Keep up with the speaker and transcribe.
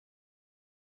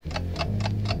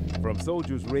From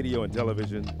Soldiers Radio and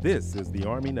Television, this is the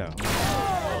Army Now.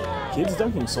 Kids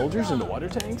dunking soldiers into water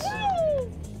tanks?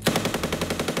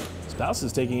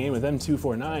 Spouses taking aim with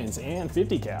M249s and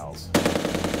 50 cals.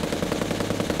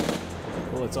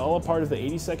 Well, it's all a part of the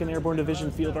 82nd Airborne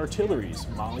Division Field Artillery's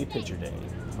Molly Pitcher Day.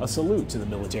 A salute to the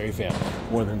military family.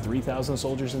 More than 3,000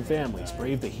 soldiers and families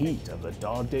braved the heat of the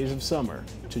dog days of summer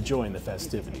to join the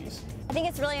festivities. I think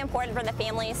it's really important for the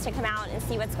families to come out and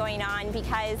see what's going on,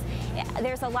 because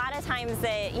there's a lot of times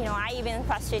that, I even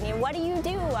question, what do you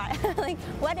do? Like,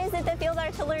 what is it that Field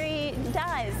Artillery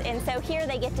does? And so here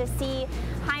they get to see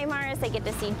HIMARS, they get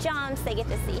to see jumps, they get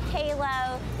to see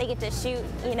halo, they get to shoot,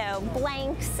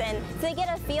 blanks, and so they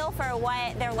get a feel for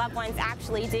what their loved ones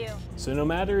actually do. So no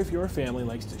matter if your family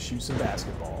likes to shoot some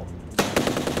basketball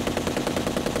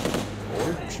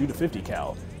or shoot a 50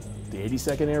 cal, the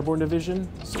 82nd Airborne Division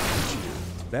salutes you.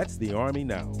 That's the Army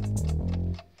Now.